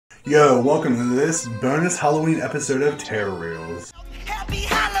Yo, welcome to this bonus Halloween episode of Terror Reels. Happy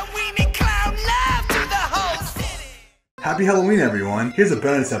Halloween and clown love to the whole city! Happy Halloween, everyone! Here's a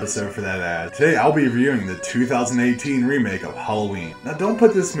bonus episode for that ad. Today I'll be reviewing the 2018 remake of Halloween. Now don't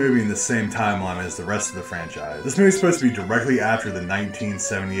put this movie in the same timeline as the rest of the franchise. This movie's supposed to be directly after the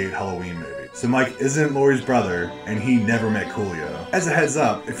 1978 Halloween movie. So Mike isn't Laurie's brother, and he never met Coolio. As a heads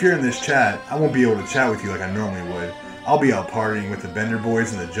up, if you're in this chat, I won't be able to chat with you like I normally would. I'll be out partying with the Bender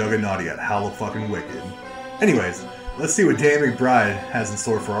Boys and the Juggernaut at Howl fucking Wicked. Anyways, let's see what Danny McBride has in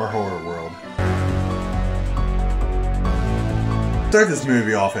store for our horror world. Start this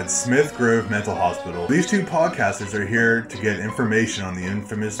movie off at Smith Grove Mental Hospital. These two podcasters are here to get information on the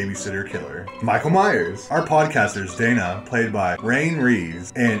infamous babysitter killer, Michael Myers. Our podcasters, Dana, played by Rain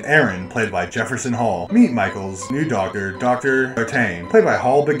Reeves, and Aaron, played by Jefferson Hall, meet Michael's new doctor, Dr. Sartain, played by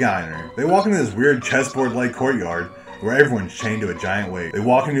Hall Beguiner. They walk into this weird chessboard-like courtyard where everyone's chained to a giant weight. They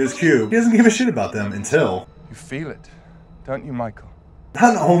walk into his cube. He doesn't give a shit about them until... You feel it, don't you, Michael?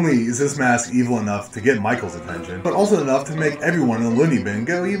 Not only is this mask evil enough to get Michael's attention, but also enough to make everyone in the loony bin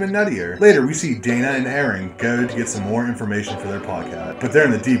go even nuttier. Later, we see Dana and Aaron go to get some more information for their podcast, but they're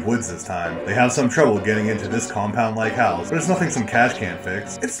in the deep woods this time. They have some trouble getting into this compound-like house, but it's nothing some cash can't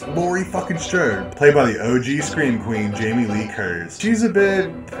fix. It's Laurie fucking Strode, played by the OG Scream Queen, Jamie Lee Curtis. She's a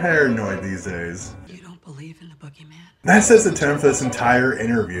bit paranoid these days. You don't believe in the boogeyman? That sets the tone for this entire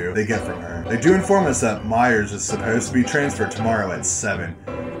interview they get from her. They do inform us that Myers is supposed to be transferred tomorrow at 7.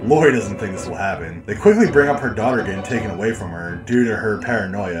 Laurie doesn't think this will happen. They quickly bring up her daughter getting taken away from her due to her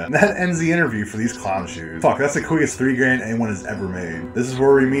paranoia. And that ends the interview for these clown shoes. Fuck, that's the quickest $3,000 anyone has ever made. This is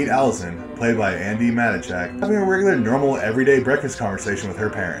where we meet Allison, played by Andy Manichak, having a regular, normal, everyday breakfast conversation with her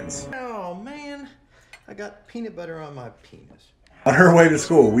parents. Oh man, I got peanut butter on my penis. On her way to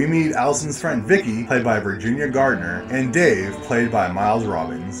school, we meet Allison's friend Vicky, played by Virginia Gardner, and Dave, played by Miles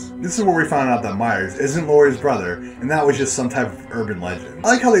Robbins. This is where we find out that Myers isn't Laurie's brother, and that was just some type of urban legend. I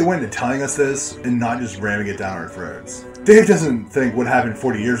like how they went into telling us this, and not just ramming it down our throats. Dave doesn't think what happened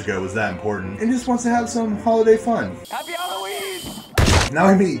 40 years ago was that important, and just wants to have some holiday fun. Happy Halloween! Now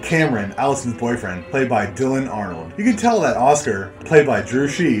we meet Cameron, Allison's boyfriend, played by Dylan Arnold. You can tell that Oscar, played by Drew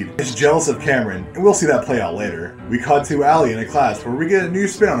Sheed, is jealous of Cameron, and we'll see that play out later. We cut to Allie in a class where we get a new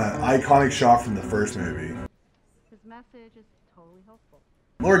spin on that iconic shot from the first movie. His message is totally helpful.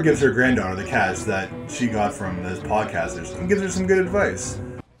 Laura gives her granddaughter the cast that she got from those podcasters and gives her some good advice.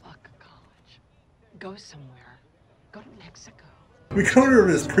 Fuck college. Go somewhere. Go to Mexico. We go to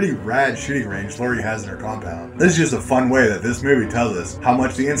this pretty rad shooting range Laurie has in her compound. This is just a fun way that this movie tells us how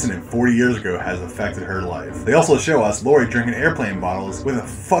much the incident 40 years ago has affected her life. They also show us Laurie drinking airplane bottles with a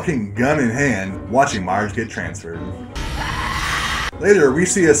fucking gun in hand, watching Myers get transferred. Later, we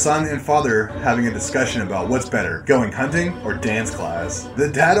see a son and father having a discussion about what's better, going hunting or dance class. The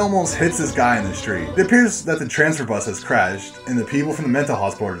dad almost hits this guy in the street. It appears that the transfer bus has crashed, and the people from the mental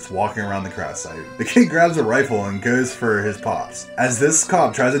hospital are just walking around the crash site. The kid grabs a rifle and goes for his pops. As this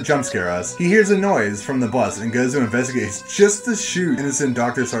cop tries to jump scare us, he hears a noise from the bus and goes to investigate just to shoot innocent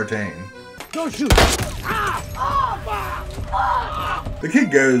Dr. Sartain. Don't shoot! The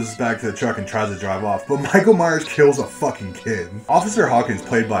kid goes back to the truck and tries to drive off, but Michael Myers kills a fucking kid. Officer Hawkins,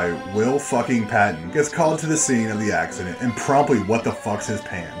 played by Will fucking Patton, gets called to the scene of the accident and promptly what the fucks his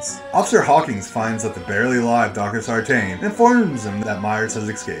pants. Officer Hawkins finds that the barely alive Dr. Sartain and informs him that Myers has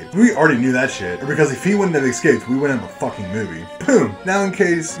escaped. We already knew that shit, because if he wouldn't have escaped, we wouldn't have a fucking movie. Boom! Now in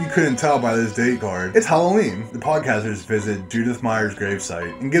case you couldn't tell by this date card, it's Halloween. The podcasters visit Judith Myers'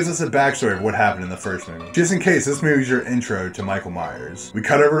 gravesite and gives us a backstory of what happened in the first movie. Just in case, this movie's your intro to Michael Myers. We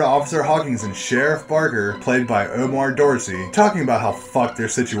cut over to Officer Hawkins and Sheriff Barker, played by Omar Dorsey, talking about how fucked their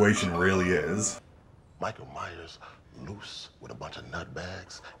situation really is. Michael Myers loose with a bunch of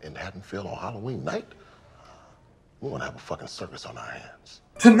nutbags in Haddonfield on Halloween night? We're gonna have a fucking circus on our hands.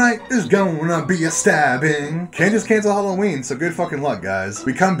 Tonight is gonna be a stabbing. Can't just cancel Halloween, so good fucking luck, guys.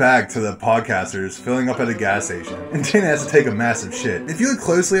 We come back to the podcasters filling up at a gas station, and Dana has to take a massive shit. If you look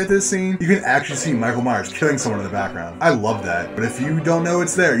closely at this scene, you can actually see Michael Myers killing someone in the background. I love that, but if you don't know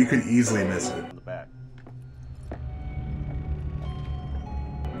it's there, you could easily miss it.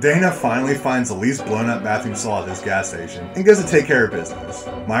 Dana finally finds the least blown up bathroom stall at this gas station and goes to take care of business.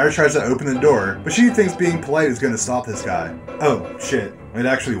 Myers tries to open the door, but she thinks being polite is going to stop this guy. Oh, shit. It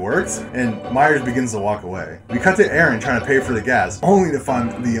actually works, and Myers begins to walk away. We cut to Aaron trying to pay for the gas, only to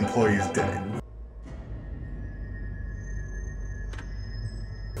find the employees dead.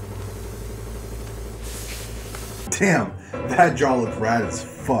 Damn, that jaw looked rad as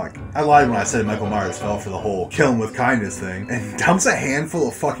fuck. I lied when I said Michael Myers fell for the whole kill him with kindness thing, and dumps a handful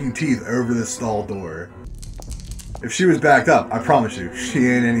of fucking teeth over the stall door. If she was backed up, I promise you, she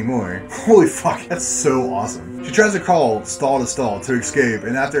ain't anymore. Holy fuck, that's so awesome. She tries to call stall to stall to escape,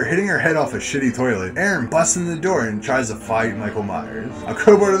 and after hitting her head off a shitty toilet, Aaron busts in the door and tries to fight Michael Myers. A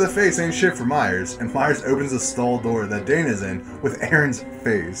crowbar to the face ain't shit for Myers, and Myers opens the stall door that Dana's in with Aaron's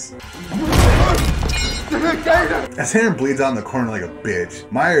face. As Aaron bleeds out in the corner like a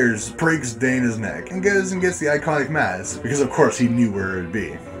bitch, Myers breaks Dana's neck and goes and gets the iconic mask, because of course he knew where it would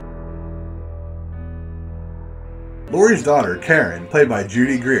be. Laurie's daughter, Karen, played by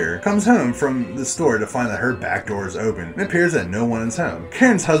Judy Greer, comes home from the store to find that her back door is open, and it appears that no one is home.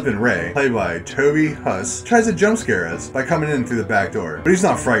 Karen's husband, Ray, played by Toby Huss, tries to jump scare us by coming in through the back door, but he's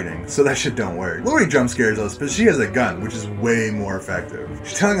not frightening, so that shit don't work. Laurie jump scares us, but she has a gun, which is way more effective.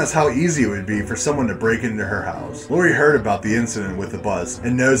 She's telling us how easy it would be for someone to break into her house. Laurie heard about the incident with the bus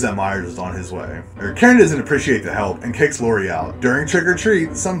and knows that Myers is on his way. Karen doesn't appreciate the help and kicks Laurie out. During trick or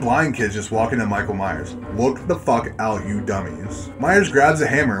treat, some blind kids just walk into Michael Myers. Look the fuck out, you dummies. Myers grabs a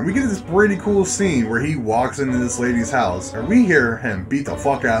hammer and we get this pretty cool scene where he walks into this lady's house and we hear him beat the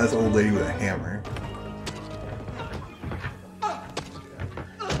fuck out of this old lady with a hammer.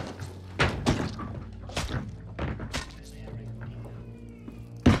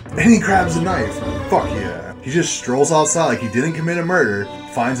 And he grabs a knife. Fuck yeah. He just strolls outside like he didn't commit a murder,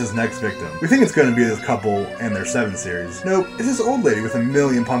 finds his next victim. We think it's gonna be this couple and their 7 series. Nope, it's this old lady with a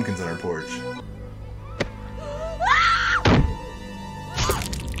million pumpkins on her porch.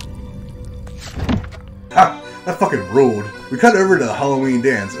 Ha! That fucking ruled. We cut over to the Halloween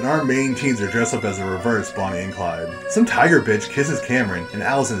dance, and our main teens are dressed up as a reverse Bonnie and Clyde. Some tiger bitch kisses Cameron, and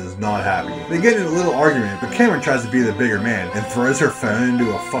Allison is not happy. They get in a little argument, but Cameron tries to be the bigger man, and throws her phone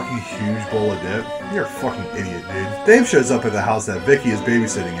into a fucking huge bowl of dip. You're a fucking idiot, dude. Dave shows up at the house that Vicky is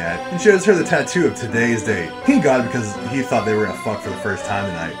babysitting at, and shows her the tattoo of today's date. He got it because he thought they were gonna fuck for the first time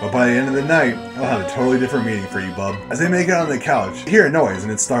tonight, but by the end of the night, I'll have a totally different meaning for you, bub. As they make it on the couch, they hear a noise,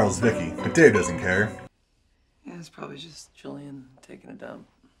 and it startles Vicky, but Dave doesn't care. Yeah, it's probably just Julian taking a dump.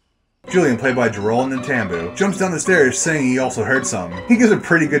 Julian, played by Gerald Nantambu, jumps down the stairs saying he also heard something. He gives a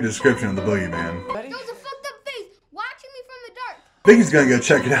pretty good description of the boogeyman. That was a fucked up face watching me from the dark. Vicky's gonna go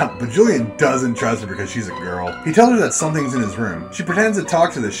check it out, but Julian doesn't trust her because she's a girl. He tells her that something's in his room. She pretends to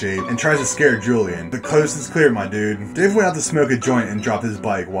talk to the shade and tries to scare Julian. The coast is clear, my dude. Dave went out to smoke a joint and dropped his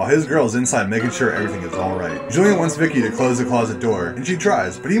bike, while his girl is inside making sure everything is alright. Julian wants Vicky to close the closet door, and she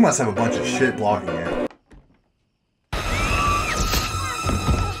tries, but he must have a bunch of shit blocking it.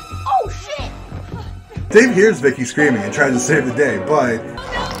 Dave hears Vicky screaming and tries to save the day, but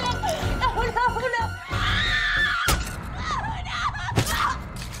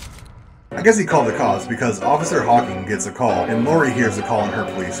I guess he called the cops because Officer Hawking gets a call and Laurie hears the call on her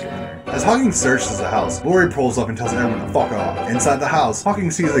police scanner. As Hawking searches the house, Laurie pulls up and tells everyone to fuck off. Inside the house, Hawking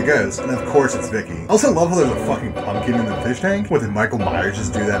sees a ghost, and of course it's Vicky. I also love how there's a fucking pumpkin in the fish tank. What, did Michael Myers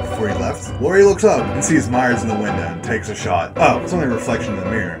just do that before he left? Laurie looks up and sees Myers in the window and takes a shot. Oh, it's only a reflection in the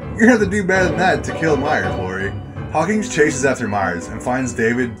mirror. You're gonna have to do better than that to kill Myers, Laurie. Hawkins chases after Myers and finds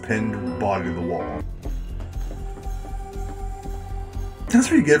David pinned body to the wall. That's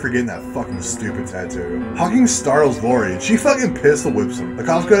what you get for getting that fucking stupid tattoo. Hawkins startles Laurie and she fucking pistol whips him. The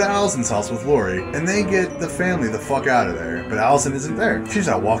cops go to Allison's house with Laurie and they get the family the fuck out of there. But Allison isn't there. She's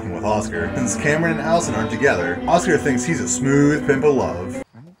out walking with Oscar. Since Cameron and Allison aren't together, Oscar thinks he's a smooth pimp of love.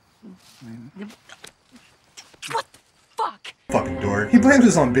 What the fuck? Fucking dork. He blames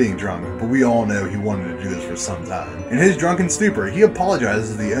us on being drunk, but we all know he wanted to do this for some time. In his drunken stupor, he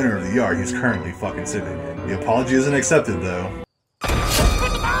apologizes to the owner of the yard he's currently fucking sitting in. The apology isn't accepted though.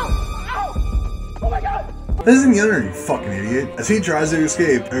 This isn't the owner, you fucking idiot. As he tries to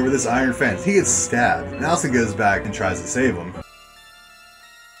escape over this iron fence, he gets stabbed, and Allison goes back and tries to save him.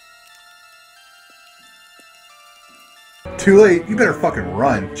 Too late, you better fucking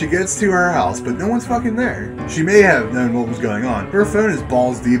run. She gets to her house, but no one's fucking there. She may have known what was going on, but her phone is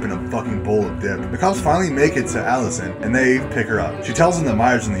balls deep in a fucking bowl of dip. The cops finally make it to Allison, and they pick her up. She tells them that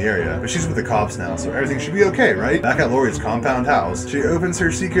Myers in the area, but she's with the cops now, so everything should be okay, right? Back at Laurie's compound house, she opens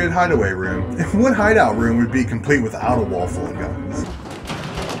her secret hideaway room. And what hideout room would be complete without a wall full of guns?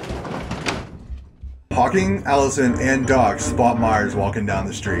 Hawking, Allison, and Doc spot Myers walking down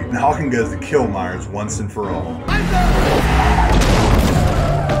the street, and Hawking goes to kill Myers once and for all.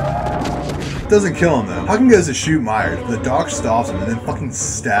 Doesn't kill him though. Hawking goes to shoot Myers, but the Doc stops him and then fucking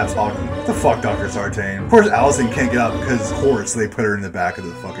stabs Hawking. What the fuck, Dr. Sartain? Of course, Allison can't get out because, of course, they put her in the back of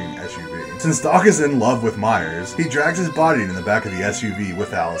the fucking SUV. Since Doc is in love with Myers, he drags his body in the back of the SUV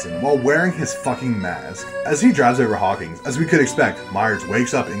with Allison while wearing his fucking mask. As he drives over Hawkins, as we could expect, Myers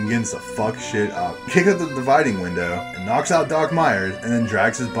wakes up and begins to fuck shit up. He kicks out the dividing window and knocks out Doc Myers and then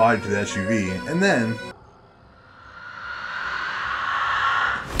drags his body to the SUV and then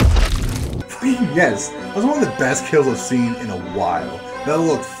Yes, that was one of the best kills I've seen in a while. That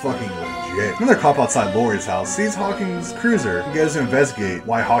looked fucking legit. Another cop outside Laurie's house sees Hawking's cruiser and goes to investigate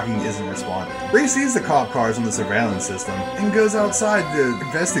why Hawking isn't responding. Ray sees the cop cars on the surveillance system and goes outside to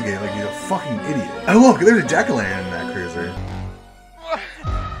investigate like he's a fucking idiot. Oh look, there's a jack-o'-lantern in that cruiser.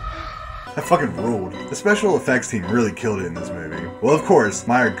 That fucking ruled. The special effects team really killed it in this movie. Well, of course,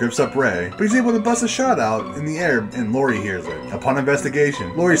 Meyer grips up Ray, but he's able to bust a shot out in the air and Laurie hears it. Upon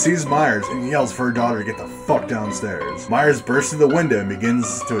investigation, Laurie sees Myers and yells for her daughter to get the fuck downstairs. Myers bursts through the window and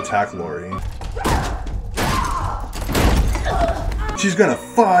begins to attack Laurie. She's gonna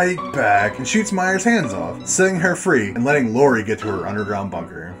fight back and shoots Myers' hands off, setting her free and letting Laurie get to her underground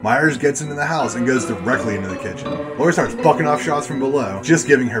bunker. Myers gets into the house and goes directly into the kitchen. Laurie starts bucking off shots from below, just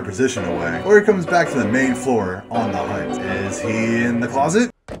giving her position away. Laurie comes back to the main floor on the hunt. Is he in the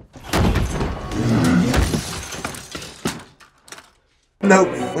closet? Nope.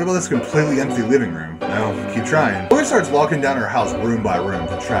 What about this completely empty living room? No, keep trying. Laurie starts walking down her house room by room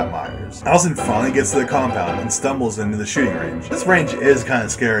to trap Myers. Allison finally gets to the compound and stumbles into the shooting range. This range is kind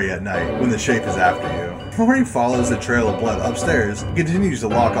of scary at night when the shape is after you. Laurie follows the trail of blood upstairs and continues to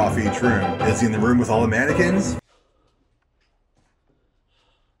lock off each room. Is he in the room with all the mannequins?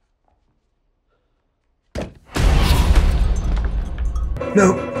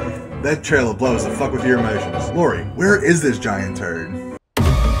 Nope. That trail of blood is to fuck with your emotions. Laurie, where is this giant turd?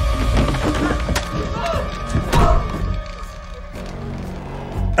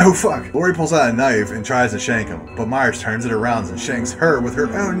 Oh fuck! Laurie pulls out a knife and tries to shank him, but Myers turns it around and shanks her with her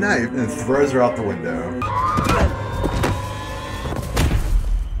own knife and throws her out the window.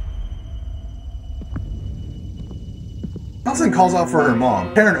 Allison calls out for her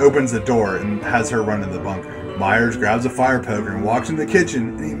mom. Karen opens the door and has her run to the bunker. Myers grabs a fire poker and walks into the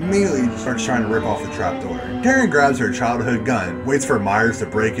kitchen and immediately starts trying to rip off the trapdoor. Karen grabs her childhood gun, waits for Myers to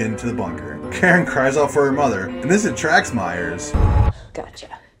break into the bunker. Karen cries out for her mother, and this attracts Myers. Gotcha.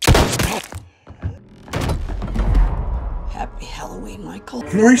 Happy Halloween, Michael.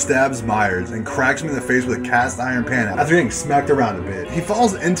 Laurie stabs Myers and cracks him in the face with a cast iron pan after getting smacked around a bit. He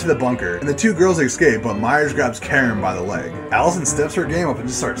falls into the bunker, and the two girls escape, but Myers grabs Karen by the leg. Allison steps her game up and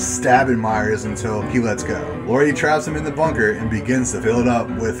just starts stabbing Myers until he lets go. Laurie traps him in the bunker and begins to fill it up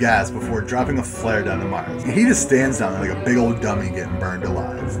with gas before dropping a flare down to Myers. And he just stands down like a big old dummy getting burned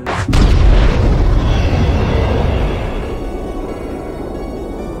alive.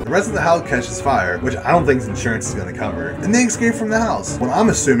 The rest of the house catches fire, which I don't think insurance is going to cover, and they escape from the house. What I'm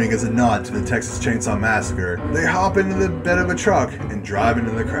assuming is a nod to the Texas Chainsaw Massacre. They hop into the bed of a truck and drive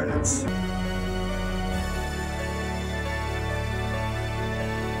into the credits.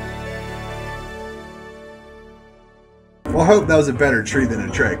 Well, I hope that was a better treat than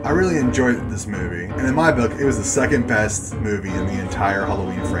a trick. I really enjoyed this movie, and in my book, it was the second best movie in the entire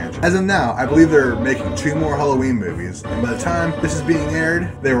Halloween franchise. As of now, I believe they're making 2 more Halloween movies, and by the time this is being aired,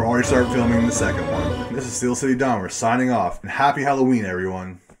 they will already start filming the second one. This is Steel City Don, we're signing off, and happy Halloween,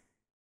 everyone.